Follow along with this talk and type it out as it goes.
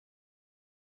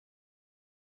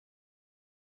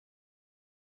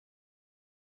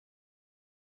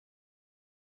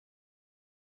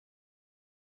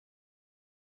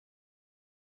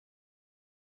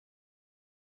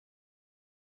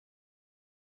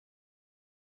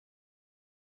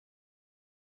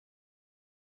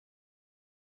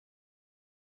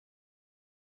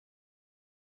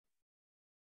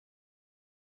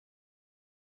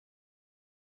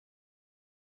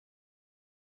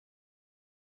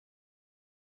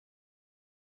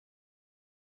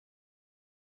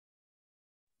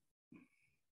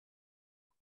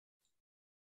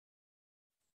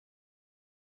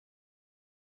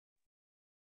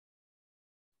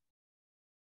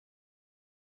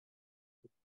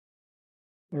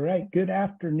All right, good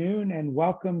afternoon and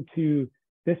welcome to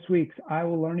this week's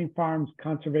Iowa Learning Farms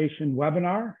Conservation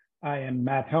webinar. I am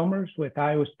Matt Helmers with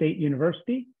Iowa State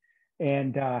University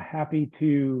and happy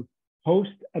to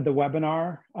host the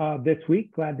webinar this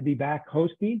week. Glad to be back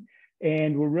hosting.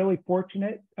 And we're really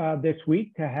fortunate this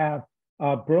week to have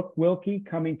Brook Wilke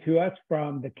coming to us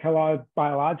from the Kellogg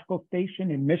Biological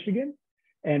Station in Michigan.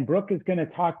 And Brook is going to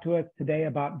talk to us today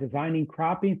about designing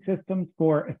cropping systems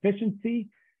for efficiency,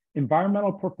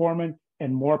 environmental performance,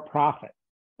 and more profit.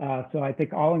 So I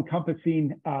think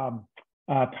all-encompassing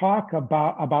talk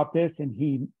about this, and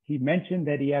he mentioned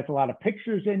that he has a lot of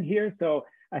pictures in here, so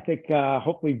I think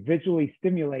hopefully visually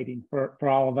stimulating for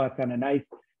all of us on a nice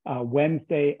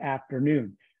Wednesday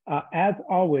afternoon. As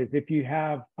always, if you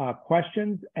have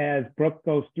questions as Brook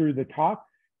goes through the talk,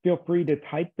 feel free to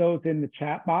type those in the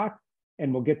chat box,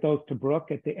 and we'll get those to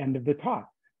Brook at the end of the talk.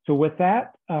 So with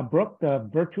that, Brook, the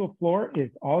virtual floor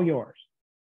is all yours.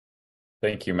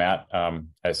 Thank you, Matt. I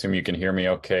assume you can hear me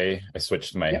okay. I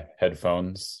switched my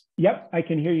headphones. Yep, I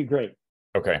can hear you great.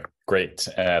 Okay, great.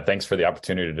 Thanks for the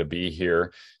opportunity to be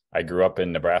here. I grew up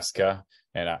in Nebraska,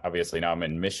 and obviously now I'm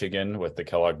in Michigan with the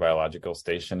Kellogg Biological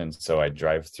Station. And so I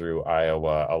drive through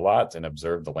Iowa a lot and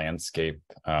observe the landscape.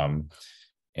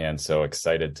 And so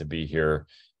excited to be here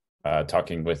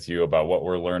talking with you about what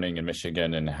we're learning in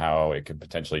Michigan and how it could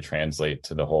potentially translate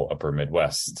to the whole upper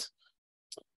Midwest.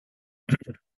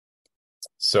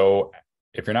 So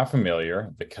if you're not familiar,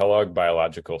 the Kellogg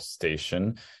Biological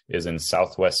Station is in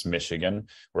Southwest Michigan.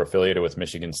 We're affiliated with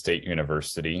Michigan State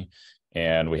University,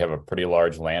 and we have a pretty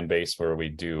large land base where we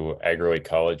do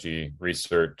agroecology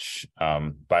research,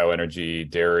 bioenergy,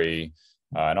 dairy,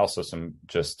 and also some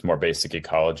just more basic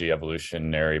ecology,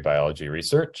 evolutionary biology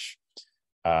research.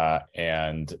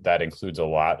 And that includes a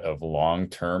lot of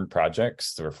long-term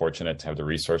projects. We're fortunate to have the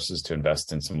resources to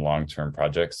invest in some long-term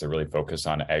projects that really focus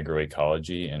on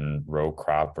agroecology and row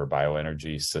crop or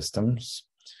bioenergy systems.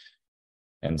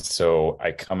 And so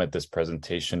I come at this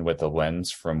presentation with a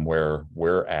lens from where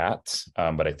we're at,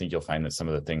 but I think you'll find that some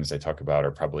of the things I talk about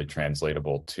are probably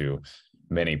translatable to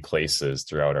many places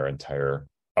throughout our entire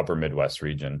upper Midwest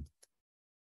region.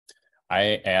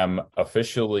 I am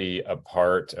officially a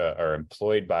part or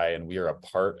employed by, and we are a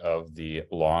part of the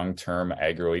long-term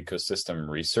agroecosystem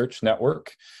research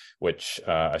network, which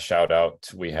a shout out,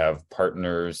 we have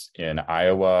partners in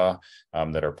Iowa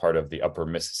that are part of the upper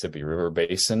Mississippi River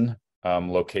Basin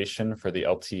location for the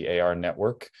LTAR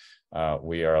network.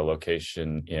 We are a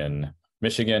location in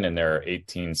Michigan, and there are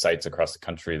 18 sites across the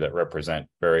country that represent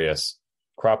various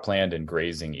cropland and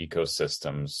grazing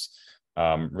ecosystems.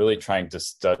 Really trying to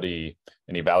study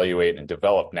and evaluate and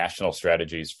develop national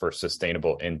strategies for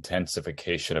sustainable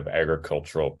intensification of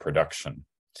agricultural production.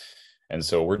 And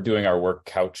so we're doing our work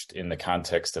couched in the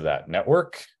context of that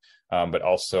network, but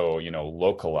also,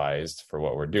 localized for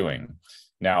what we're doing.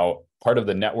 Now, part of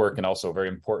the network, and also very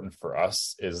important for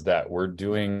us, is that we're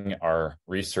doing our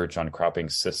research on cropping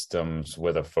systems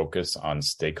with a focus on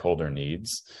stakeholder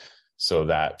needs, so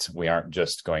that we aren't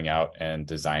just going out and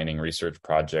designing research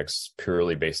projects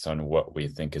purely based on what we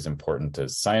think is important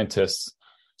as scientists,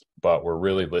 but we're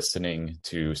really listening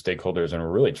to stakeholders, and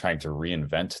we're really trying to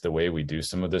reinvent the way we do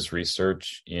some of this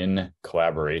research in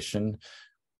collaboration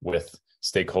with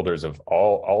stakeholders of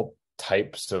all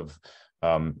types of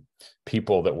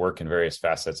people that work in various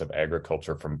facets of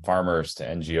agriculture, from farmers to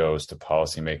NGOs to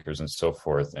policymakers and so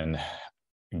forth, and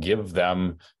give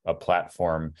them a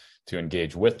platform to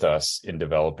engage with us in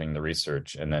developing the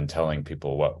research and then telling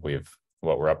people what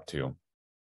we're up to.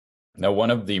 Now,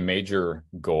 one of the major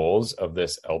goals of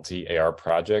this LTAR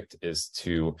project is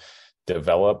to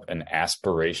develop an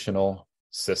aspirational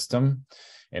system.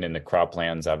 And in the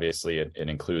croplands, obviously, it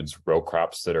includes row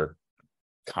crops that are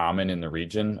common in the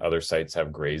region. Other sites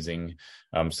have grazing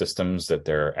systems that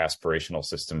their aspirational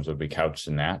systems would be couched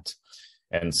in that.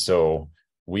 And so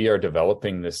we are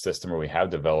developing this system, or we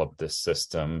have developed this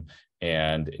system,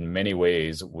 and in many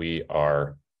ways we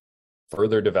are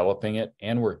further developing it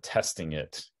and we're testing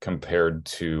it compared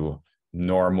to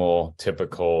normal,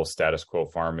 typical status quo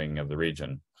farming of the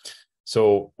region.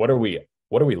 So what are we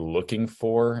looking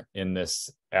for in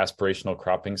this aspirational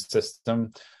cropping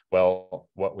system? Well,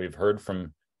 what we've heard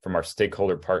from our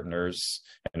stakeholder partners,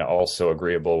 and also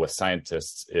agreeable with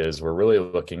scientists, is we're really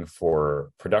looking for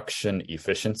production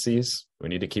efficiencies. We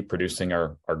need to keep producing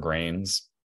our grains,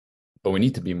 but we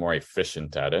need to be more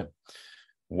efficient at it.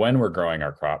 When we're growing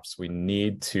our crops, we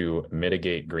need to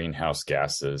mitigate greenhouse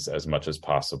gases as much as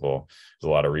possible. There's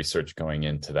a lot of research going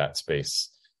into that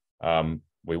space.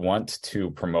 We want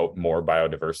to promote more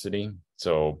biodiversity.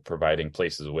 So providing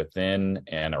places within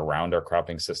and around our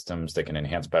cropping systems that can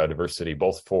enhance biodiversity,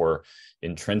 both for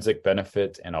intrinsic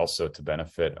benefit and also to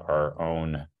benefit our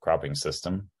own cropping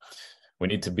system. We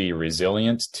need to be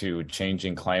resilient to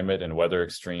changing climate and weather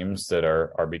extremes that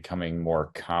are becoming more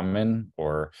common,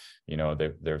 or,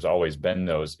 there's always been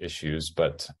those issues,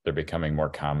 but they're becoming more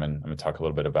common. I'm going to talk a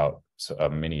little bit about a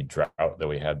mini drought that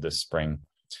we had this spring.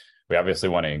 We obviously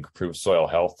want to improve soil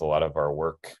health. A lot of our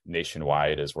work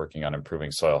nationwide is working on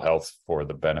improving soil health for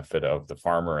the benefit of the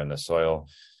farmer and the soil.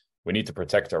 We need to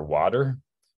protect our water.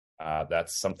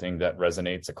 That's something that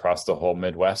resonates across the whole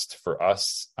Midwest. For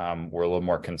us, we're a little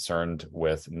more concerned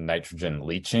with nitrogen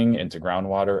leaching into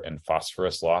groundwater and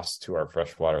phosphorus loss to our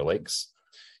freshwater lakes.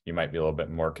 You might be a little bit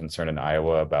more concerned in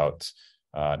Iowa about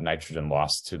nitrogen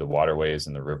loss to the waterways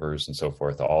and the rivers and so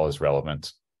forth. All is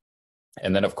relevant.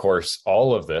 And then, of course,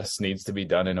 all of this needs to be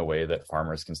done in a way that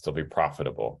farmers can still be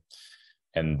profitable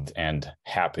and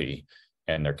happy,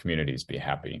 and their communities be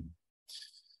happy.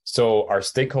 So our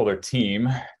stakeholder team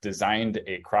designed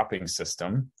a cropping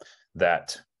system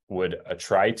that would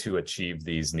try to achieve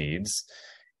these needs.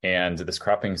 And this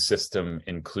cropping system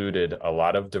included a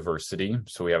lot of diversity.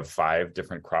 So we have 5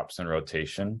 different crops in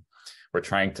rotation. We're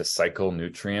trying to cycle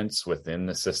nutrients within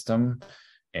the system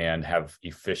and have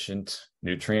efficient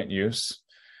nutrient use.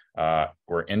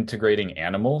 We're integrating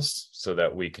animals so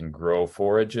that we can grow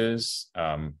forages,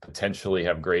 potentially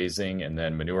have grazing, and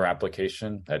then manure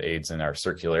application that aids in our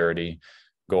circularity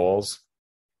goals.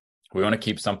 We want to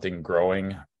keep something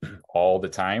growing all the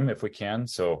time if we can.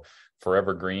 So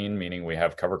forever green, meaning we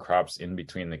have cover crops in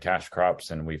between the cash crops,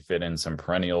 and we fit in some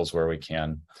perennials where we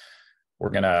can. We're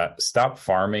going to stop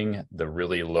farming the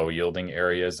really low yielding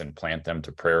areas and plant them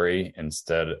to prairie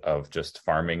instead of just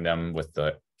farming them with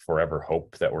the forever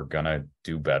hope that we're going to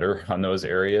do better on those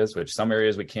areas, which some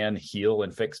areas we can heal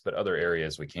and fix, but other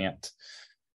areas we can't.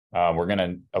 We're going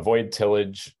to avoid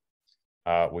tillage.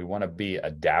 We want to be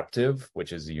adaptive,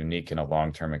 which is unique in a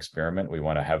long-term experiment. We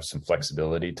want to have some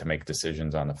flexibility to make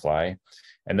decisions on the fly.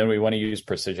 And then we want to use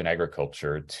precision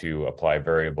agriculture to apply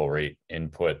variable rate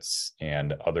inputs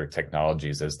and other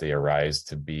technologies as they arise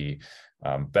to be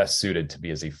best suited to be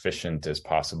as efficient as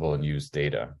possible and use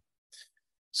data.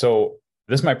 So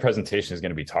my presentation is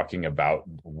going to be talking about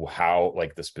how,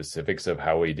 the specifics of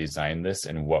how we design this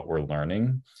and what we're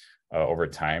learning over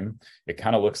time. It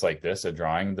kind of looks like this, a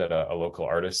drawing that a local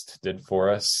artist did for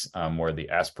us, where the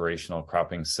aspirational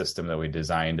cropping system that we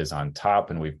designed is on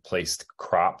top, and we've placed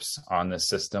crops on the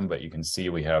system, but you can see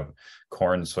we have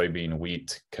corn, soybean,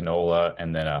 wheat, canola,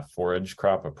 and then a forage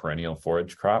crop, a perennial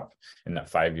forage crop in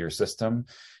that 5-year system.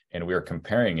 And we are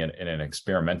comparing it in an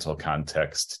experimental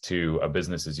context to a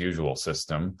business as usual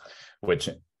system, which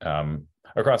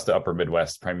across the upper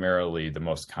Midwest, primarily the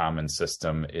most common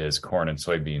system is corn and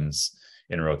soybeans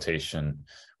in rotation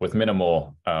with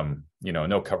minimal,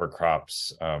 no cover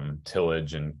crops,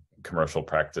 tillage, and commercial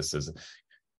practices.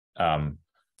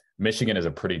 Michigan is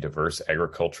a pretty diverse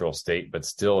agricultural state, but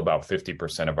still about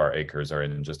 50% of our acres are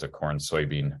in just a corn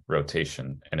soybean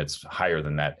rotation. And it's higher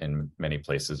than that in many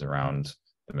places around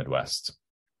the Midwest.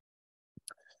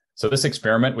 So this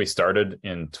experiment we started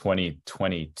in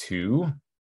 2022.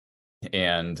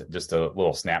 And just a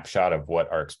little snapshot of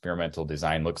what our experimental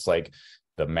design looks like.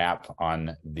 The map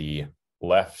on the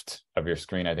left of your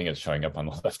screen, I think it's showing up on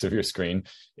the left of your screen,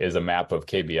 is a map of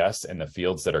KBS, and the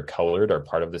fields that are colored are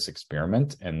part of this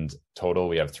experiment. And total,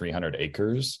 we have 300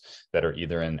 acres that are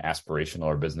either in aspirational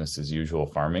or business as usual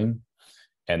farming.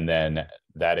 And then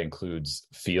that includes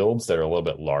fields that are a little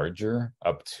bit larger,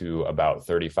 up to about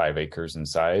 35 acres in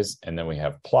size. And then we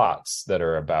have plots that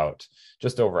are about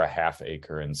just over a half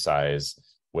acre in size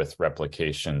with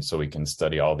replication. So we can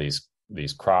study all these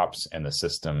crops and the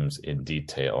systems in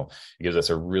detail. It gives us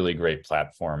a really great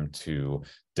platform to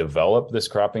develop this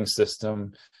cropping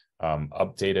system,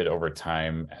 update it over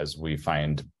time as we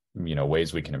find,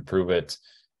 ways we can improve it.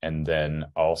 And then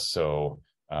also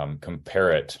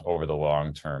compare it over the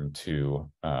long term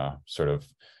to sort of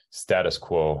status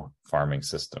quo farming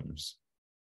systems.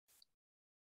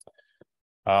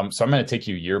 So I'm going to take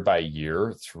you year by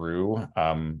year through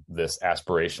this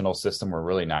aspirational system. We're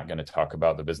really not going to talk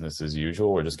about the business as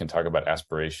usual. We're just going to talk about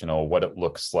aspirational, what it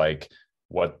looks like,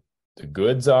 what the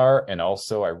goods are. And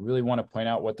also, I really want to point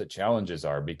out what the challenges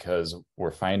are, because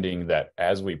we're finding that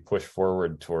as we push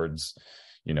forward towards,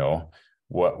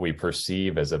 what we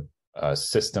perceive as a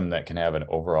system that can have an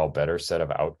overall better set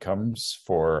of outcomes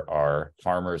for our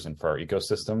farmers and for our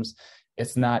ecosystems,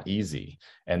 it's not easy.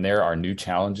 And there are new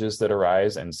challenges that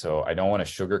arise. And so I don't want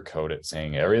to sugarcoat it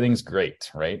saying everything's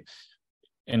great, right?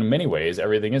 In many ways,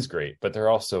 everything is great, but there are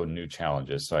also new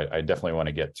challenges. So I definitely want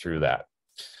to get through that.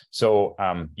 So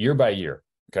year by year,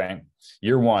 okay,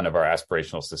 year one of our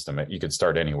aspirational system, you could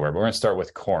start anywhere, but we're going to start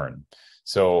with corn.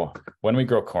 So when we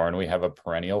grow corn, we have a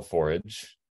perennial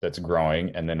forage that's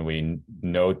growing, and then we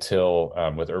no-till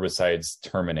with herbicides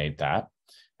terminate that,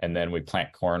 and then we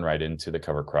plant corn right into the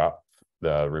cover crop,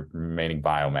 the remaining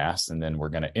biomass, and then we're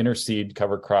going to interseed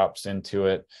cover crops into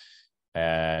it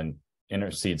and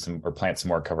interseed some or plant some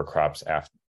more cover crops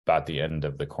after about the end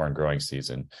of the corn growing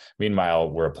season.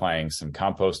 Meanwhile, we're applying some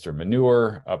compost or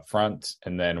manure up front,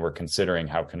 and then we're considering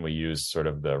how can we use sort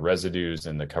of the residues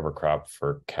in the cover crop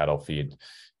for cattle feed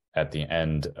at the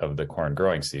end of the corn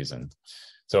growing season.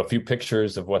 So a few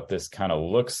pictures of what this kind of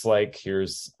looks like.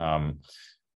 Here's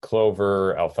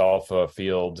clover, alfalfa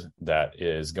field that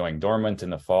is going dormant in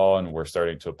the fall, and we're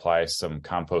starting to apply some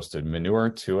composted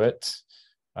manure to it.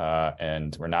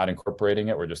 And we're not incorporating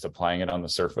it, we're just applying it on the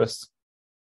surface.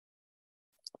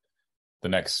 The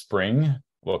next spring,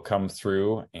 we'll come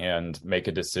through and make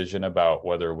a decision about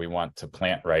whether we want to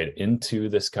plant right into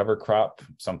this cover crop,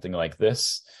 something like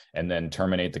this, and then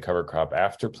terminate the cover crop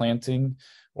after planting,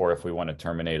 or if we want to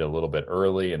terminate a little bit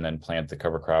early and then plant the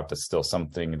cover crop. That's still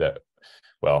something that,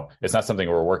 well, it's not something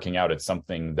we're working out. It's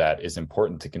something that is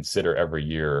important to consider every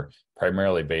year,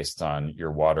 primarily based on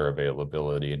your water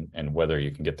availability and whether you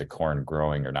can get the corn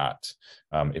growing or not.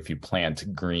 If you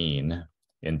plant green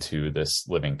into this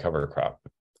living cover crop.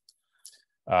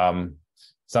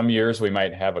 Some years we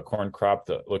might have a corn crop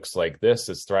that looks like this.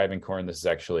 It's thriving corn. This is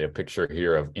actually a picture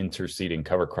here of interseeding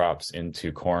cover crops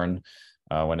into corn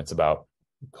when it's about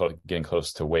getting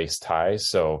close to waist high.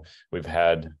 So we've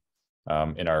had,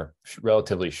 in our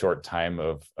relatively short time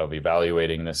of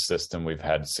evaluating this system, we've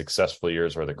had successful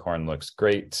years where the corn looks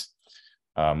great.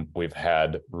 We've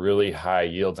had really high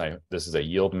yields. This is a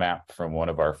yield map from one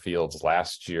of our fields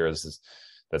last year.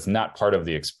 That's not part of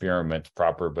the experiment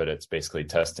proper, but it's basically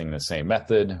testing the same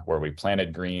method where we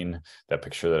planted green, that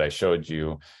picture that I showed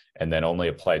you, and then only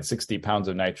applied 60 pounds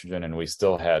of nitrogen, and we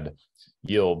still had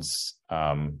yields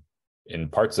in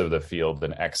parts of the field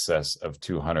in excess of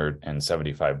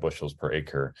 275 bushels per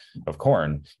acre of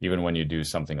corn, even when you do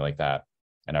something like that.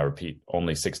 And I repeat,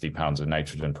 only 60 pounds of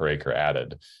nitrogen per acre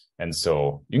added. And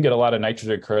so you can get a lot of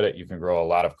nitrogen credit, you can grow a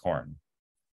lot of corn.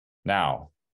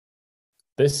 Now,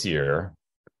 this year,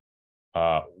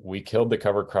 we killed the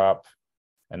cover crop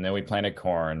and then we planted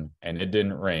corn, and it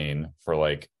didn't rain for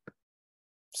like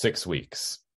 6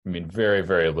 weeks. I mean, very,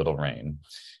 very little rain.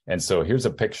 And so here's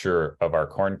a picture of our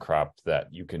corn crop that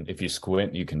you can, if you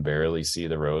squint, you can barely see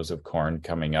the rows of corn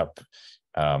coming up,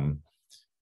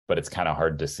 but it's kind of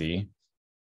hard to see.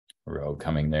 Row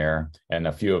coming there, and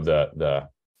a few of the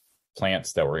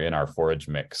plants that were in our forage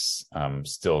mix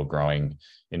still growing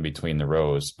in between the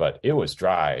rows, but it was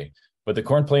dry. But the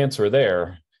corn plants were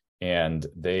there, and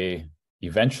they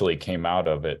eventually came out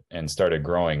of it and started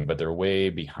growing, but they're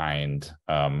way behind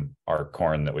our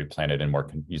corn that we planted in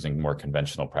using more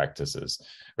conventional practices.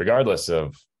 Regardless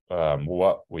of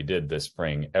what we did this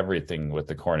spring, everything with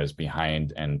the corn is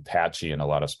behind and patchy in a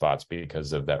lot of spots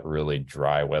because of that really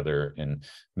dry weather in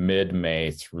mid-May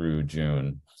through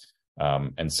June.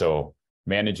 And so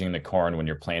managing the corn when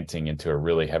you're planting into a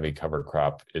really heavy cover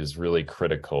crop is really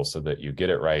critical so that you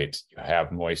get it right, you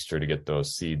have moisture to get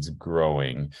those seeds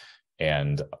growing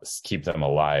and keep them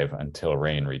alive until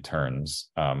rain returns.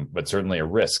 But certainly a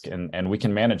risk, and we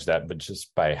can manage that, but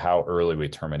just by how early we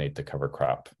terminate the cover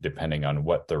crop, depending on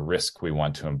what the risk we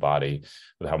want to embody,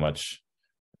 with how much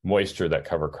moisture that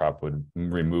cover crop would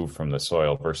remove from the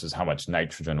soil versus how much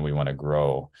nitrogen we want to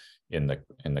grow in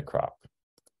the crop.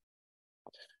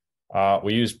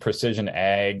 We use precision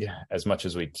ag as much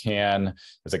as we can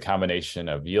as a combination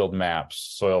of yield maps,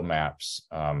 soil maps,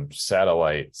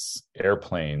 satellites,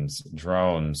 airplanes,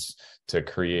 drones to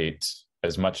create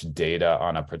as much data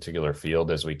on a particular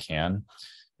field as we can.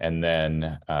 And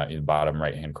then in the bottom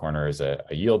right-hand corner is a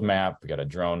yield map. We got a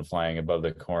drone flying above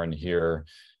the corn here.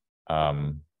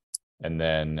 And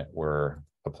then we're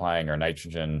applying our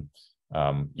nitrogen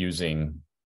using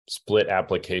split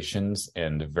applications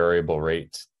and variable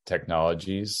rate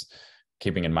technologies,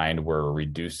 keeping in mind we're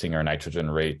reducing our nitrogen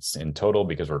rates in total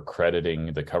because we're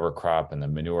crediting the cover crop and the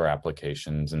manure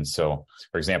applications. And so,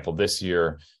 for example, this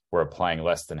year, we're applying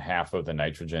less than half of the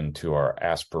nitrogen to our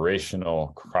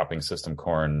aspirational cropping system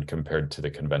corn compared to the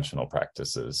conventional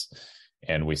practices.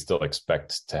 And we still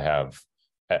expect to have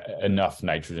enough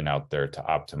nitrogen out there to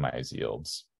optimize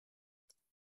yields.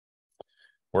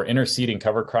 We're interseeding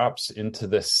cover crops into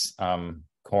this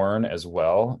corn as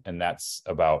well, and that's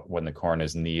about when the corn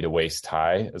is knee to waist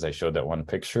high, as I showed that one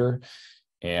picture.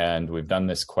 And we've done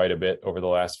this quite a bit over the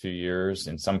last few years.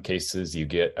 In some cases, you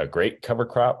get a great cover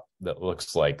crop that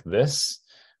looks like this.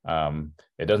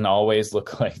 It doesn't always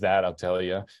look like that, I'll tell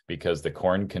you, because the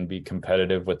corn can be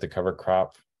competitive with the cover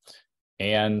crop,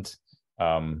 and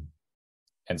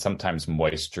sometimes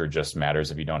moisture just matters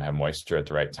if you don't have moisture at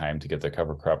the right time to get the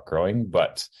cover crop growing.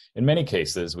 But in many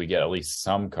cases, we get at least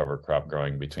some cover crop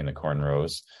growing between the corn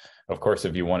rows. Of course,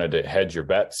 if you wanted to hedge your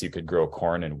bets, you could grow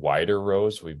corn in wider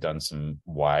rows. We've done some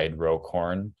wide row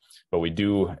corn, but we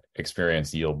do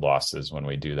experience yield losses when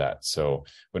we do that. So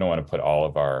we don't want to put all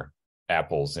of our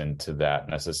apples into that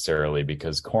necessarily,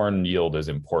 because corn yield is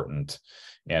important.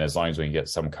 And as long as we can get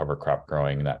some cover crop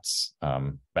growing, that's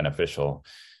beneficial.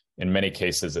 In many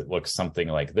cases, it looks something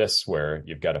like this, where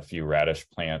you've got a few radish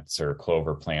plants or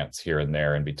clover plants here and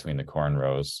there in between the corn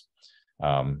rows.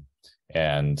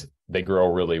 And they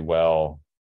grow really well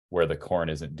where the corn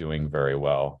isn't doing very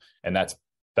well. And that's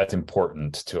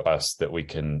important to us, that we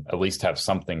can at least have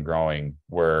something growing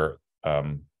where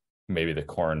maybe the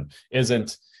corn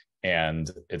isn't,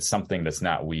 and it's something that's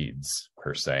not weeds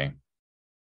per se.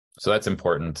 So that's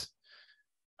important.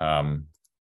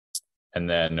 And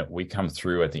then we come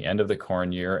through at the end of the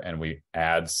corn year and we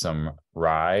add some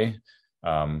rye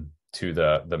to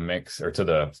the mix, or to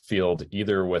the field,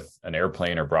 either with an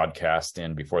airplane or broadcast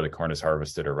in before the corn is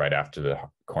harvested or right after the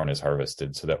corn is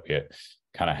harvested, so that we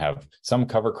kind of have some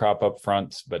cover crop up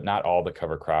front, but not all the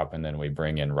cover crop. And then we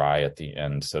bring in rye at the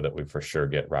end so that we for sure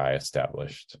get rye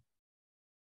established.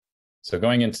 So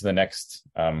going into the next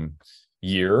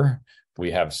year,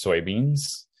 we have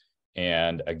soybeans.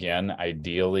 And again,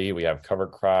 ideally, we have cover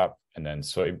crop and then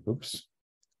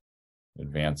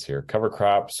advance here. Cover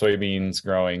crop, soybeans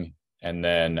growing, and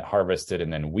then harvested,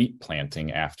 and then wheat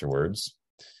planting afterwards.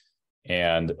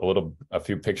 And a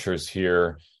few pictures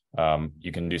here.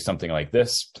 You can do something like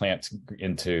this: plant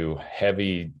into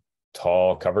heavy,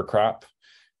 tall cover crop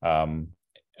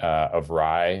of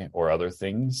rye or other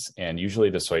things. And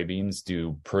usually the soybeans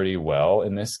do pretty well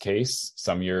in this case.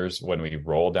 Some years when we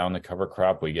roll down the cover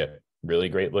crop, we get really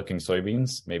great looking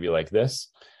soybeans, maybe like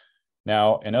this.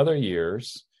 Now, in other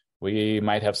years, we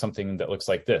might have something that looks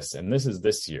like this. And this is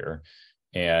this year.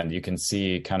 And you can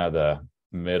see kind of the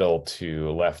middle to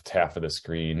left half of the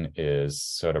screen is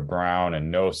sort of brown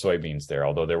and no soybeans there,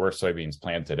 although there were soybeans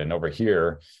planted. And over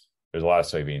here, there's a lot of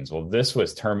soybeans. Well, this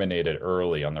was terminated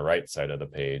early on the right side of the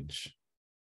page.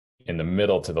 In the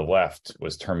middle to the left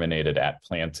was terminated at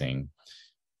planting.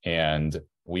 And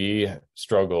we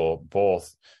struggle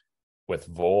both with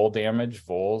vole damage,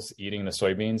 voles eating the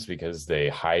soybeans because they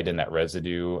hide in that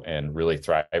residue and really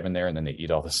thrive in there, and then they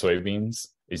eat all the soybeans,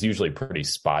 is usually pretty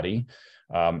spotty.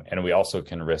 And we also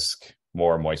can risk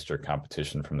more moisture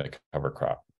competition from the cover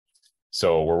crop.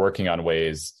 So we're working on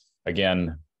ways,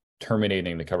 again,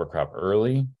 terminating the cover crop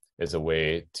early is a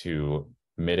way to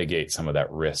mitigate some of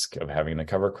that risk of having the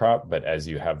cover crop. But as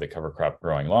you have the cover crop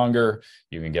growing longer,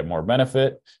 you can get more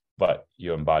benefit, but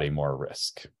you embody more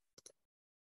risk.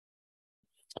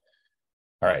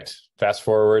 All right, fast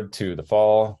forward to the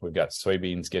fall. We've got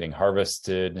soybeans getting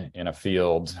harvested in a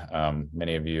field.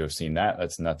 Many of you have seen that.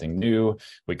 That's nothing new.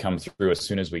 We come through as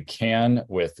soon as we can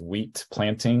with wheat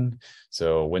planting.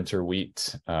 So winter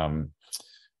wheat,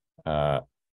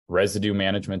 residue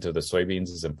management of the soybeans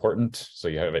is important. So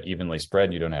you have it evenly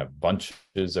spread. You don't have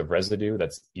bunches of residue.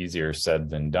 That's easier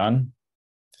said than done.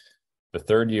 The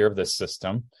third year of this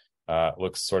system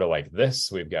looks sort of like this.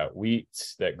 We've got wheat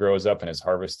that grows up and is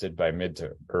harvested by mid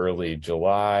to early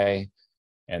July.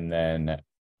 And then,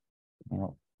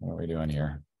 what are we doing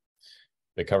here?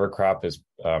 The cover crop is,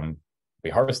 we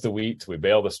harvest the wheat, we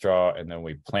bale the straw, and then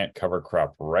we plant cover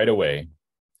crop right away.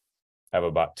 Have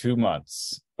about 2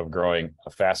 months of growing a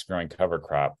fast growing cover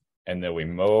crop. And then we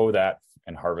mow that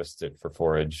and harvest it for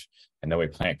forage. And then we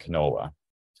plant canola.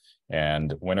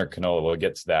 And winter canola, we'll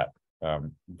get to that,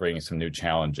 bringing some new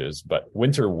challenges, but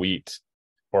winter wheat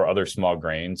or other small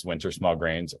grains, winter small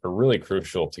grains, are really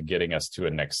crucial to getting us to a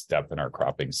next step in our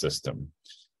cropping system.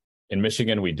 In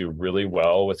Michigan, we do really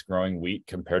well with growing wheat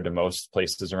compared to most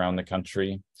places around the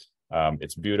country.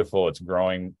 It's beautiful. It's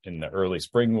growing in the early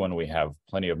spring when we have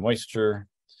plenty of moisture.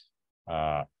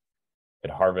 It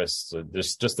harvests,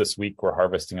 just this week, we're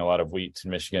harvesting a lot of wheat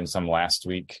in Michigan, some last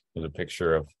week. There's a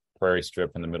picture of prairie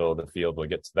strip in the middle of the field. We'll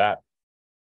get to that.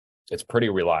 It's pretty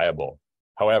reliable.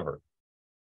 However,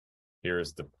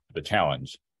 here's the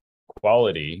challenge.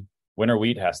 Quality, winter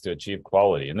wheat has to achieve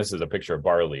quality. And this is a picture of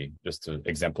barley, just to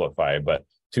exemplify, but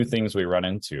two things we run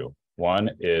into.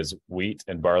 One is wheat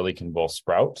and barley can both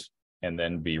sprout and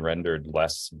then be rendered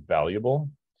less valuable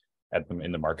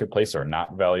in the marketplace, or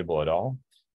not valuable at all.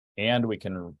 And we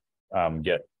can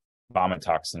get vomit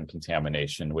toxin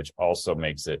contamination, which also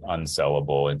makes it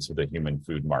unsellable into the human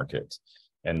food market.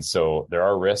 And so there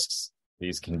are risks.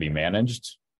 These can be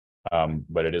managed,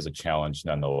 but it is a challenge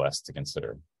nonetheless to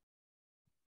consider.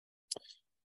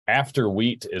 After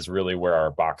wheat is really where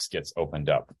our box gets opened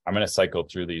up. I'm going to cycle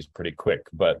through these pretty quick,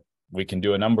 but we can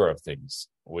do a number of things.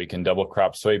 We can double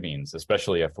crop soybeans,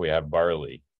 especially if we have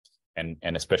barley, and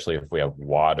especially if we have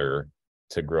water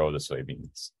to grow the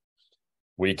soybeans.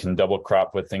 We can double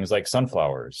crop with things like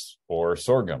sunflowers or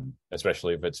sorghum,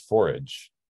 especially if it's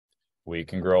forage. We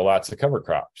can grow lots of cover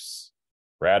crops.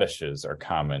 Radishes are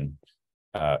common,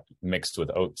 mixed with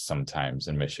oats sometimes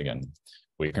in Michigan.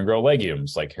 We can grow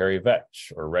legumes like hairy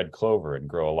vetch or red clover and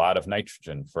grow a lot of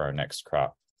nitrogen for our next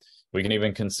crop. We can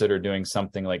even consider doing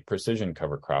something like precision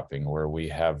cover cropping, where we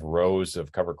have rows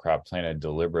of cover crop planted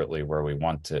deliberately where we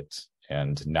want it,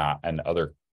 and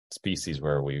other species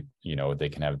where they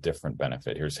can have different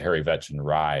benefit. Here's hairy vetch and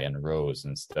rye in rows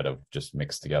instead of just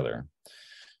mixed together.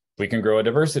 We can grow a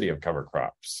diversity of cover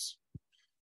crops.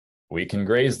 We can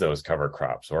graze those cover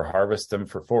crops or harvest them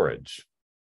for forage.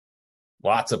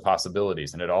 Lots of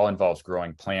possibilities, and it all involves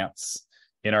growing plants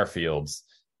in our fields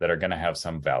that are going to have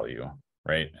some value,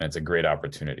 right? And it's a great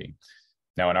opportunity.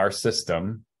 Now, in our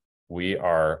system, we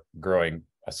are growing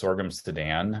a sorghum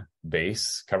Sudan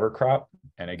base cover crop,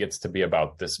 and it gets to be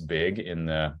about this big in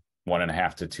the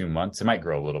 1.5 to 2 months. It might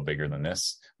grow a little bigger than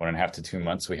this. 1.5 to 2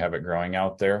 months, we have it growing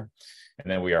out there.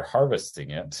 And then we are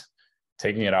harvesting it,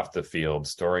 taking it off the field,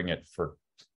 storing it for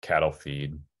cattle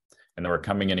feed. And then we're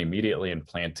coming in immediately and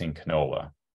planting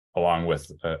canola, along with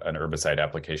an herbicide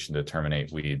application to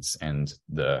terminate weeds and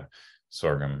the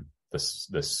sorghum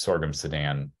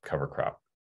Sudan cover crop.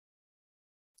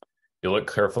 You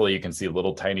look carefully, you can see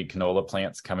little tiny canola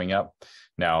plants coming up.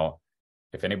 Now,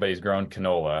 if anybody's grown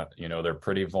canola, they're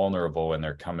pretty vulnerable when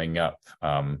they're coming up.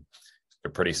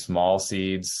 They're pretty small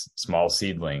seeds, small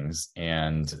seedlings.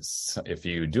 And if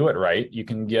you do it right, you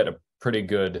can get a pretty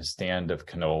good stand of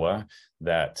canola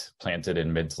that planted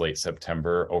in mid to late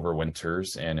September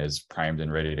overwinters and is primed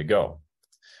and ready to go.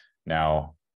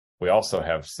 Now, we also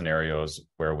have scenarios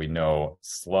where we know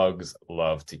slugs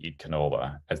love to eat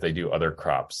canola, as they do other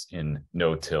crops in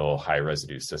no-till, high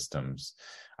residue systems.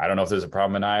 I don't know if there's a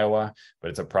problem in Iowa, but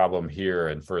it's a problem here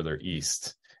and further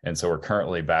east. And so we're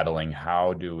currently battling,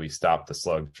 how do we stop the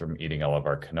slugs from eating all of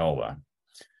our canola?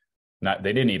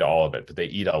 They didn't eat all of it, but they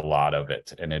eat a lot of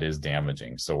it, and it is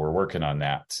damaging. So we're working on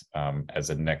that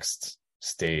as a next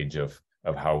stage of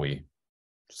how we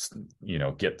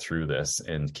get through this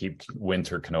and keep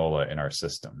winter canola in our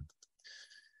system.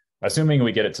 Assuming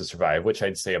we get it to survive, which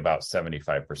I'd say about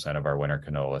 75% of our winter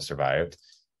canola survived,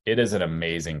 it is an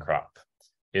amazing crop.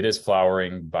 It is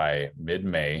flowering by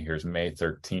mid-May. Here's May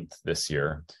 13th this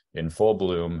year, in full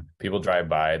bloom. People drive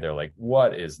by, they're like,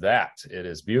 what is that? It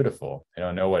is beautiful. They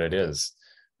don't know what it is.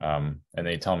 And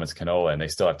they tell them it's canola, and they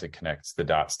still have to connect the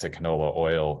dots to canola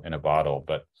oil in a bottle.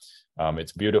 But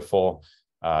it's beautiful.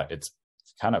 It's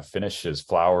kind of finishes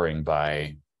flowering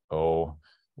by,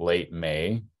 late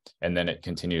May. And then it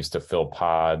continues to fill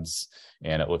pods.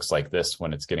 And it looks like this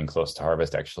when it's getting close to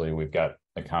harvest. Actually, we've got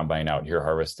a combine out here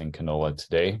harvesting canola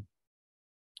today.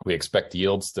 We expect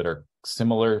yields that are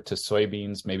similar to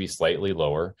soybeans, maybe slightly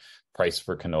lower. Price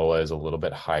for canola is a little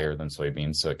bit higher than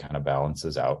soybeans, so it kind of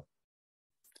balances out.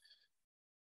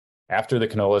 After the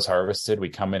canola is harvested, we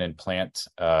come in and plant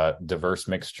a diverse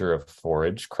mixture of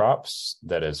forage crops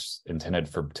that is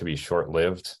intended to be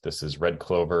short-lived. This is red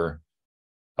clover,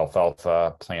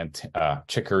 alfalfa,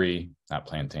 chicory,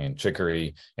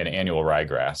 and annual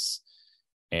ryegrass.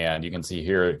 And you can see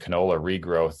here, canola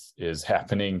regrowth is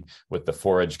happening with the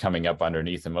forage coming up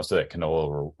underneath, and most of that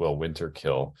canola will winter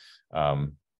kill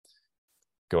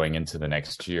going into the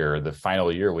next year. The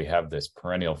final year, we have this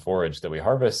perennial forage that we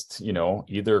harvest,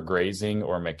 either grazing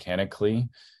or mechanically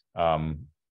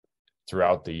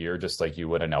throughout the year, just like you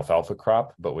would an alfalfa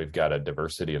crop, but we've got a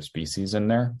diversity of species in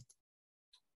there.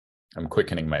 I'm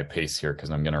quickening my pace here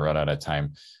because I'm going to run out of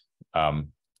time.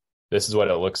 This is what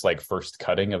it looks like first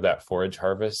cutting of that forage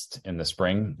harvest in the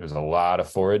spring. There's a lot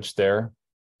of forage there.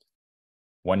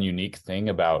 One unique thing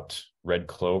about red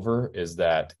clover is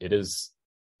that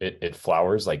it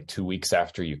flowers like 2 weeks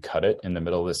after you cut it in the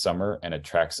middle of the summer and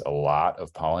attracts a lot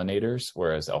of pollinators,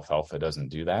 whereas alfalfa doesn't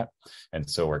do that. And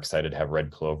so we're excited to have red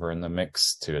clover in the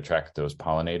mix to attract those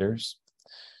pollinators.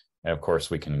 And of course,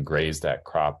 we can graze that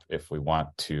crop if we want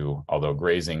to, although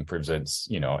grazing presents,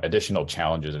 additional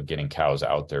challenges of getting cows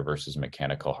out there versus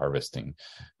mechanical harvesting.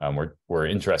 We're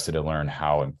interested to learn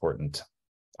how important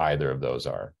either of those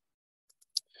are.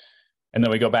 And then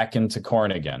we go back into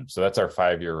corn again. So that's our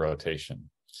 5-year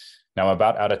rotation. Now I'm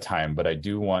about out of time, but I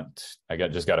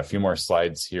got a few more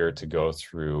slides here to go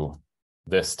through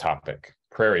this topic,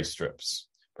 prairie strips.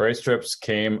 Prairie strips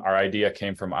our idea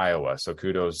came from Iowa. So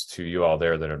kudos to you all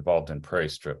there that are involved in prairie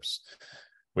strips.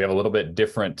 We have a little bit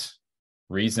different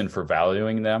reason for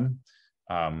valuing them.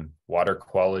 Water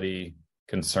quality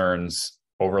concerns,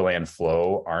 overland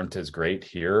flow aren't as great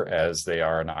here as they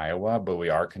are in Iowa, but we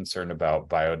are concerned about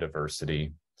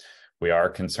biodiversity. We are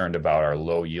concerned about our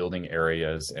low yielding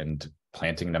areas and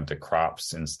planting them to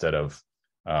crops instead of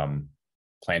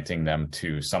planting them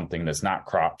to something that's not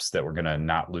crops that we're going to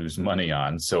not lose money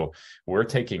on. So we're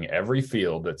taking every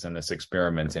field that's in this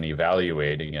experiment and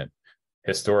evaluating it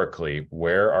historically.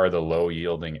 Where are the low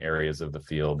yielding areas of the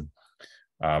field?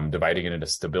 Dividing it into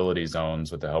stability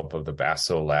zones with the help of the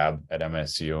Basso lab at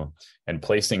MSU, and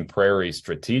placing prairie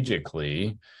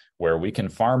strategically where we can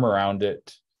farm around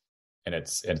it and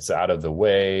it's out of the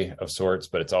way of sorts,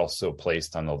 but it's also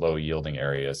placed on the low yielding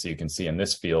areas. So you can see in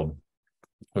this field,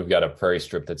 we've got a prairie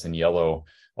strip that's in yellow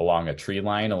along a tree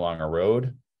line, along a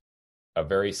road, a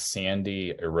very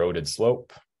sandy, eroded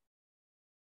slope.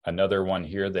 Another one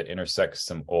here that intersects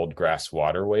some old grass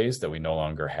waterways that we no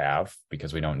longer have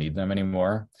because we don't need them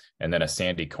anymore. And then a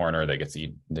sandy corner that gets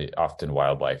often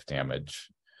wildlife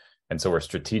damage. And so we're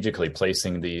strategically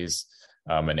placing these,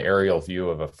 an aerial view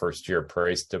of a first-year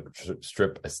prairie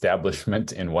strip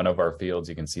establishment in one of our fields.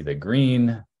 You can see the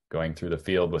green going through the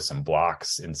field with some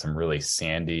blocks in some really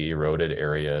sandy, eroded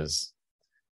areas.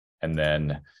 And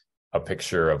then a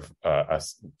picture of a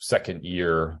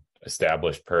second-year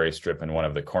established prairie strip in one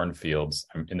of the cornfields.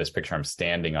 In this picture, I'm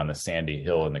standing on the sandy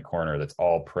hill in the corner that's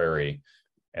all prairie.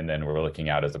 And then we're looking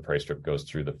out as the prairie strip goes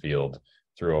through the field,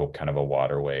 through a kind of a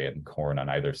waterway and corn on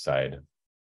either side.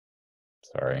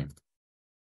 Sorry.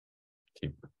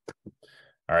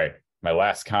 All right, my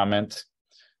last comment.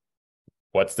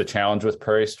 What's the challenge with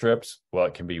prairie strips? Well,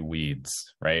 it can be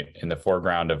weeds, right? In the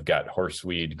foreground, I've got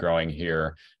horseweed growing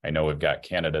here. I know we've got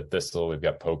Canada thistle, we've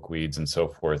got pokeweeds and so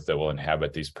forth that will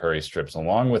inhabit these prairie strips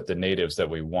along with the natives that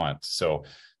we want. So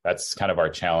that's kind of our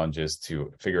challenge, is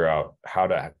to figure out how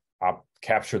to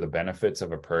capture the benefits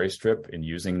of a prairie strip and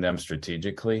using them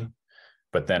strategically,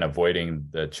 but then avoiding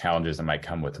the challenges that might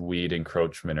come with weed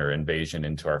encroachment or invasion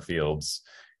into our fields,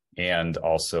 and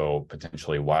also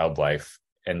potentially wildlife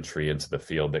entry into the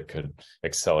field that could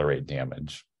accelerate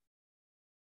damage.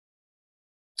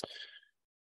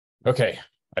 Okay,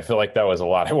 I feel like that was a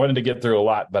lot. I wanted to get through a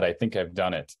lot, but I think I've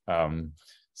done it.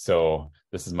 So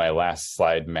this is my last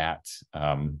slide, Matt.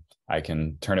 I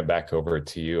can turn it back over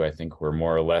to you. I think we're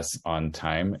more or less on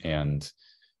time. And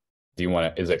do you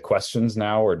want to, is it questions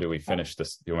now, or do we finish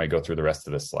this? Do you want to go through the rest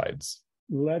of the slides?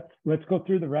 Let's go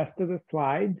through the rest of the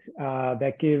slides.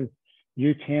 That gives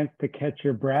you a chance to catch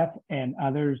your breath, and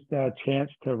others a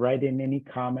chance to write in any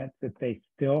comments that they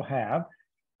still have.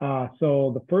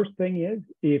 So the first thing is,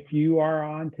 if you are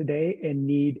on today and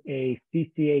need a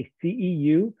CCA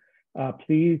CEU,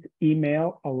 please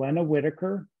email Elena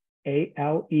Whitaker,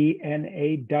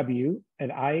 ALENAW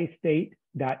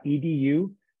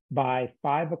 @iastate.edu by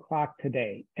 5 o'clock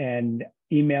today, and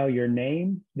email your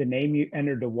name, the name you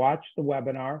entered to watch the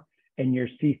webinar, and your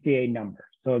CCA number.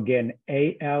 So again,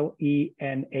 ALENAW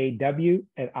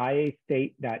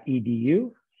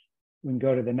 @iastate.edu. We can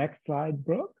go to the next slide,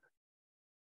 Brooke.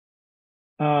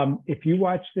 If you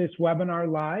watch this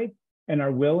webinar live and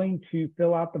are willing to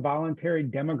fill out the voluntary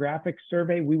demographic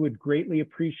survey, we would greatly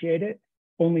appreciate it.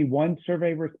 Only one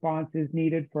survey response is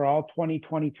needed for all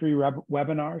 2023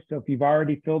 webinars. So if you've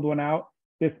already filled one out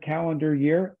this calendar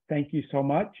year, thank you so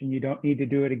much, and you don't need to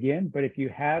do it again. But if you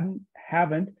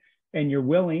haven't and you're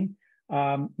willing,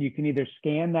 you can either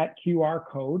scan that QR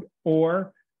code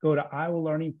or go to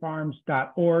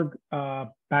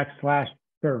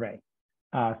iowalearningfarms.org/survey.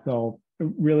 So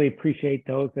really appreciate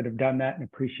those that have done that and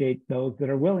appreciate those that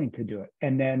are willing to do it.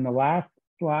 And then the last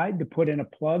slide, to put in a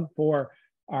plug for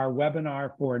our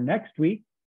webinar for next week,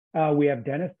 we have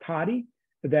Dennis Toddy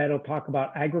that'll talk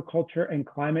about agriculture and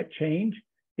climate change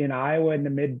in Iowa and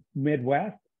the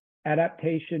Midwest,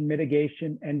 adaptation,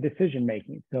 mitigation, and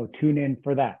decision-making. So tune in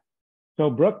for that. So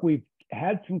Brooke, we've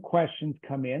had some questions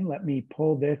come in. Let me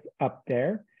pull this up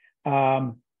there.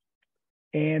 And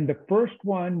the first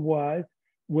one was,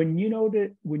 when you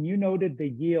noted the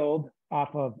yield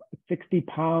off of 60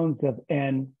 pounds of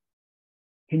N,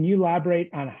 can you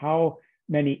elaborate on how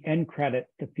many N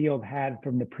credits the field had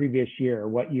from the previous year,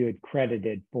 what you had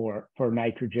credited for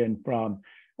nitrogen from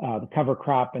the cover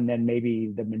crop and then maybe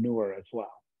the manure as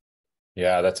well?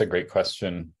 Yeah, that's a great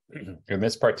question. In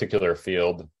this particular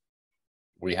field,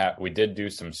 we did do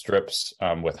some strips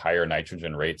with higher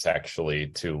nitrogen rates, actually,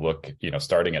 to look,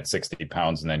 starting at 60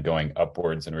 pounds and then going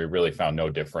upwards, and we really found no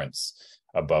difference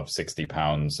above 60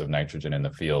 pounds of nitrogen in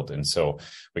the field. And so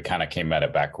we kind of came at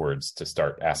it backwards to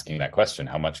start asking that question,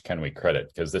 how much can we credit?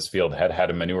 Because this field had had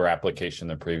a manure application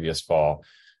the previous fall,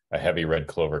 a heavy red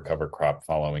clover cover crop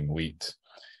following wheat.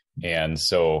 And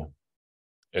so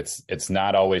it's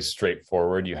not always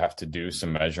straightforward. You have to do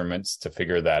some measurements to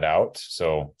figure that out.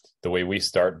 So the way we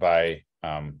start by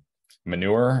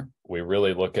manure, we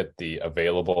really look at the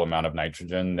available amount of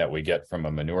nitrogen that we get from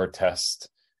a manure test,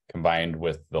 combined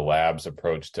with the lab's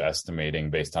approach to estimating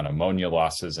based on ammonia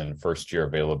losses and first year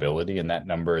availability. And that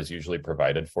number is usually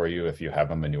provided for you if you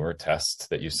have a manure test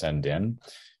that you send in.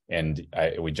 And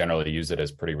we generally use it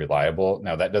as pretty reliable.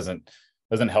 Now that doesn't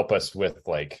help us with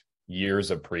like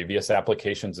years of previous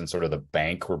applications and sort of the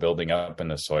bank we're building up in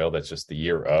the soil that's just the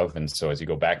year of. And so as you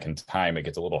go back in time, it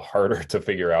gets a little harder to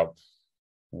figure out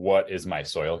what is my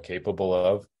soil capable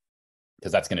of,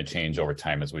 because that's going to change over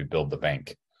time as we build the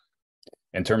bank.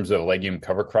 In terms of legume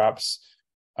cover crops,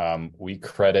 we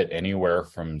credit anywhere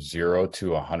from 0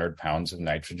 to 100 pounds of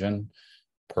nitrogen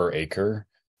per acre,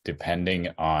 depending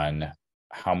on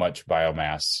how much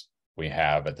biomass we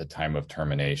have at the time of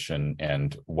termination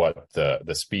and what the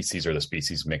species or the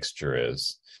species mixture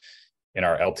is. In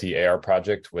our LTAR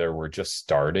project, where we're just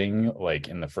starting, like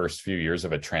in the first few years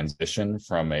of a transition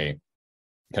from a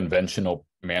conventional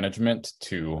management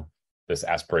to this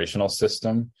aspirational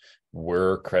system,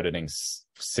 we're crediting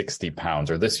 60 pounds,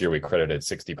 or this year we credited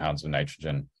 60 pounds of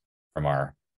nitrogen from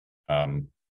our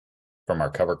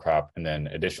cover crop. And then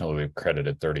additionally, we've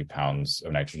credited 30 pounds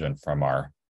of nitrogen from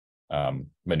our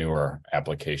manure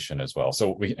application as well.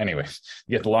 So anyway, to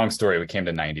get the long story, we came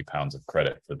to 90 pounds of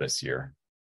credit for this year.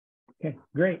 Okay,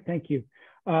 great. Thank you.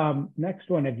 Next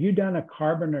one, have you done a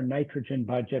carbon or nitrogen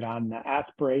budget on the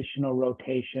aspirational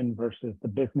rotation versus the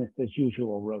business as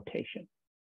usual rotation?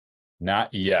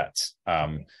 Not yet.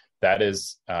 That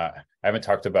is, I haven't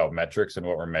talked about metrics and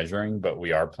what we're measuring, but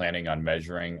we are planning on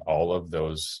measuring all of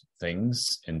those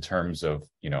things in terms of,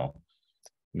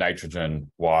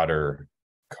 nitrogen, water,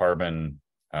 carbon,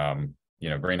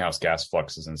 greenhouse gas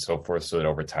fluxes and so forth, so that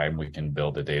over time we can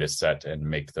build a data set and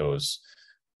make those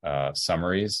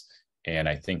summaries. And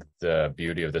I think the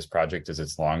beauty of this project is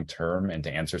it's long-term, and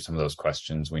to answer some of those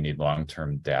questions, we need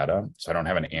long-term data. So I don't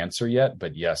have an answer yet,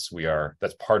 but yes,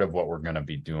 that's part of what we're going to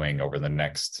be doing over the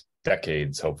next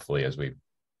decades, hopefully, as we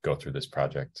go through this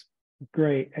project.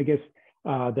 Great. I guess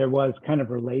there was kind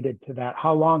of related to that.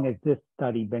 How long has this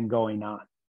study been going on?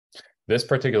 This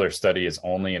particular study is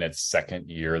only in its second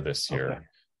year this year.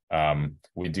 Okay.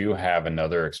 We do have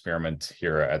another experiment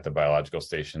here at the biological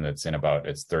station that's in about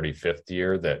its 35th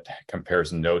year that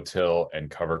compares no-till and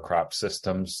cover crop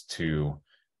systems to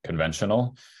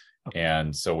conventional. Okay.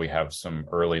 And so we have some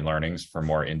early learnings for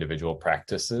more individual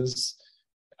practices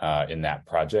in that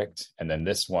project. And then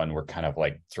this one, we're kind of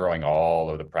like throwing all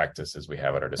of the practices we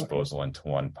have at our disposal into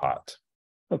one pot.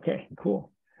 Okay,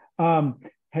 cool.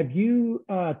 Have you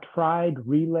tried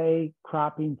relay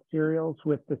cropping cereals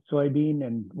with the soybean,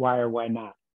 and why or why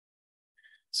not?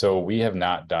 So we have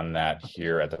not done that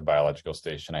here at the biological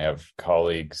station. I have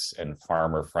colleagues and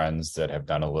farmer friends that have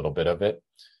done a little bit of it.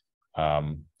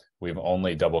 We've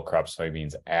only double crop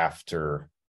soybeans after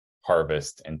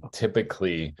harvest, and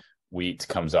typically wheat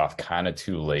comes off kind of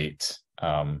too late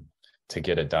to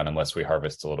get it done unless we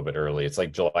harvest a little bit early. It's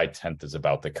like July 10th is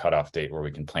about the cutoff date where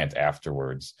we can plant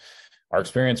afterwards. Our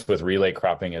experience with relay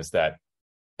cropping is that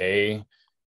my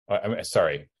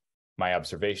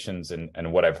observations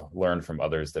and what I've learned from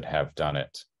others that have done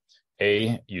it,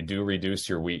 you do reduce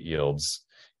your wheat yields,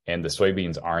 and the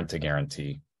soybeans aren't a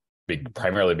guarantee,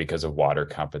 primarily because of water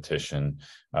competition.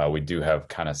 We do have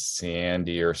kind of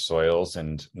sandier soils,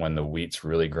 and when the wheat's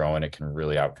really growing, it can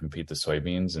really outcompete the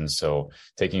soybeans. And so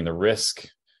taking the risk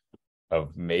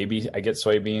of maybe I get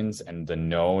soybeans and the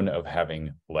known of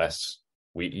having less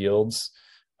wheat yields,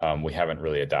 we haven't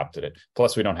really adopted it.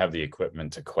 Plus, we don't have the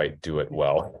equipment to quite do it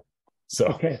well.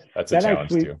 So that's a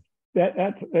challenge too.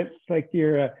 That's like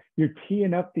you're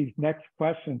teeing up these next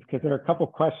questions, because there are a couple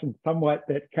questions somewhat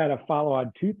that kind of follow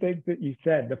on two things that you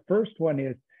said. The first one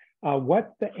is,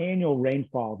 what's the annual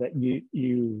rainfall that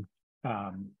you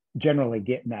generally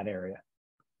get in that area?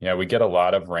 Yeah, we get a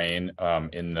lot of rain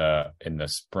in the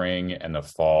spring and the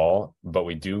fall, but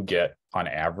we do get on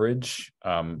average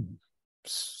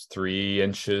 3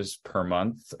 inches per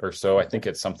month or so. I think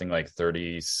it's something like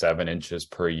 37 inches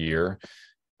per year.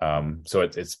 So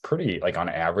it's pretty, like on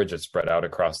average, it's spread out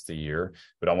across the year,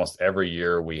 but almost every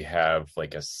year we have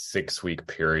like a 6-week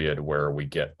period where we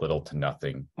get little to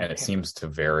nothing. And it seems to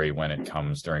vary when it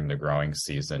comes during the growing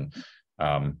season.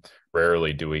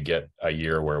 Rarely do we get a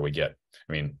year where we get,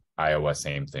 Iowa,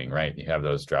 same thing, right? You have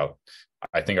those drought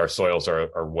I think our soils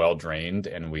are well drained,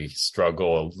 and we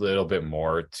struggle a little bit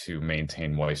more to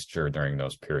maintain moisture during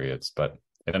those periods. But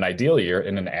in an ideal year,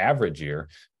 in an average year,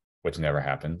 which never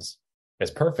happens,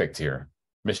 it's perfect here.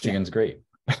 Michigan's great.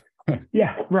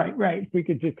 Yeah, right. If we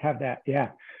could just have that. Yeah.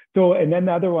 So, and then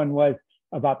the other one was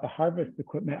about the harvest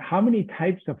equipment. How many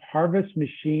types of harvest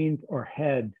machines or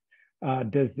heads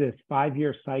does this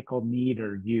 5-year cycle need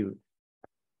or use?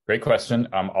 Great question.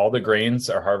 All the grains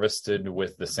are harvested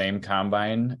with the same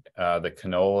combine. The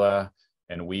canola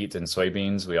and wheat and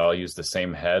soybeans, we all use the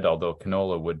same head, although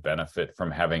canola would benefit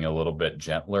from having a little bit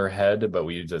gentler head, but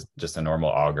we use just a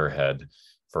normal auger head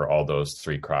for all those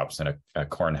 3 crops, and a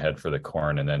corn head for the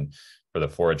corn. And then for the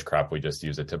forage crop, we just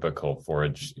use a typical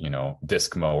forage,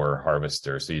 disc mower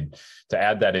harvester. So to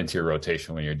add that into your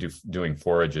rotation when you're doing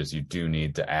forages, you do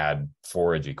need to add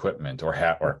forage equipment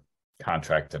or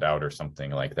contract it out or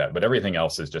something like that. But everything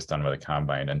else is just done with a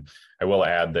combine. And I will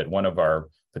add that one of our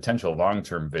potential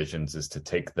long-term visions is to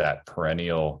take that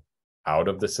perennial out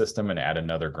of the system and add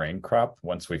another grain crop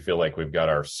once we feel like we've got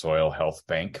our soil health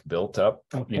bank built up,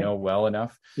 well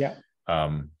enough. Yeah.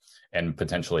 And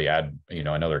potentially add,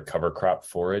 another cover crop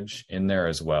forage in there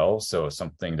as well. So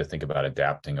something to think about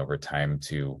adapting over time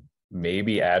to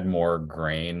maybe add more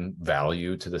grain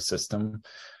value to the system.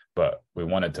 But we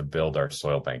wanted to build our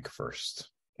soil bank first,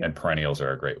 and perennials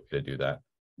are a great way to do that.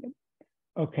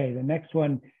 Okay, the next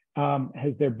one,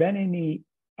 has there been any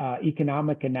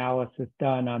economic analysis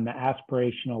done on the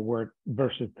aspirational work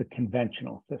versus the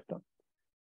conventional system?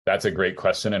 That's a great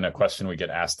question, and a question we get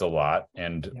asked a lot.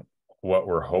 And what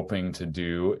we're hoping to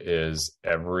do is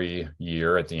every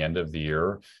year at the end of the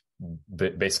year,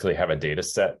 basically have a data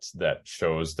set that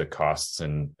shows the costs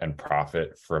and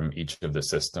profit from each of the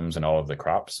systems and all of the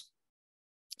crops.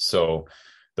 So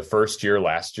the first year,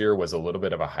 last year, was a little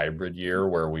bit of a hybrid year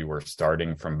where we were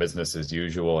starting from business as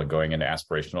usual and going into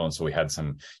aspirational. And so we had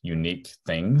some unique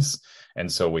things.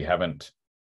 And so we haven't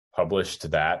published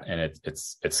that, and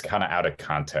it's kind of out of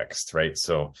context, right?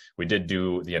 So we did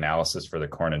do the analysis for the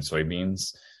corn and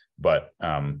soybeans, but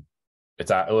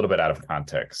it's a little bit out of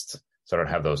context. So I don't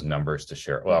have those numbers to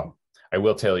share. Well, I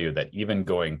will tell you that even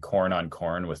going corn on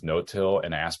corn with no-till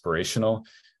and aspirational,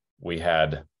 we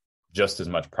had just as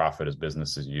much profit as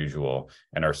business as usual.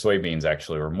 And our soybeans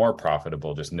actually were more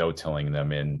profitable just no-tilling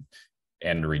them in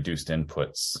and reduced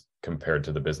inputs compared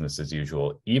to the business as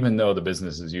usual, even though the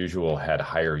business as usual had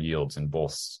higher yields in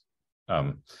both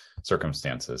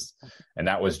circumstances. And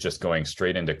that was just going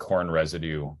straight into corn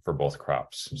residue for both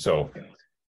crops. So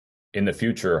in the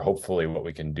future, hopefully what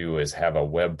we can do is have a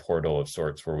web portal of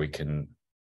sorts where we can,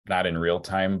 not in real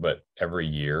time, but every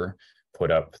year, put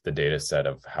up the data set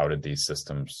of how did these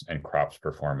systems and crops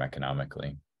perform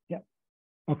economically. Yeah.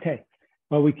 Okay.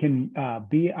 Well, we can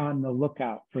be on the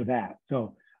lookout for that.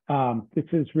 So this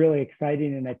is really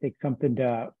exciting, and I think something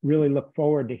to really look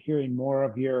forward to hearing more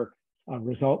of your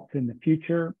results in the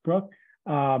future, Brook.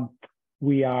 I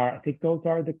think those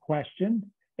are the questions.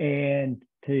 And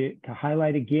to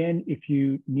highlight again, if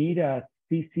you need a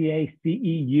CCA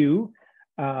CEU,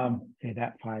 say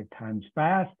that 5 times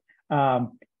fast,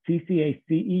 CCA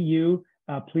CEU,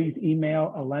 please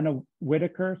email Alena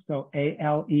Whitaker, so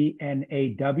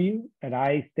ALENAW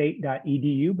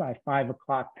 @iastate.edu by 5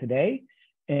 o'clock today.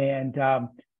 And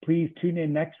please tune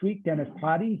in next week, Dennis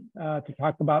Potty, to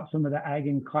talk about some of the ag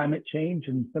and climate change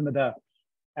and some of the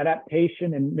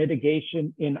adaptation and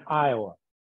mitigation in Iowa.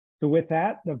 So with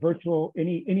that, the virtual,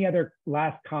 any other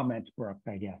last comments, Brook,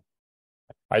 I guess?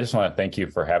 I just want to thank you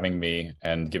for having me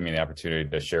and giving me the opportunity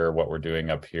to share what we're doing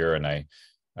up here. And I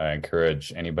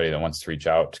encourage anybody that wants to reach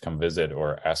out to come visit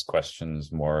or ask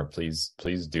questions more. Please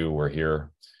do. We're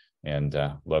here and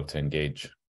love to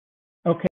engage. Okay.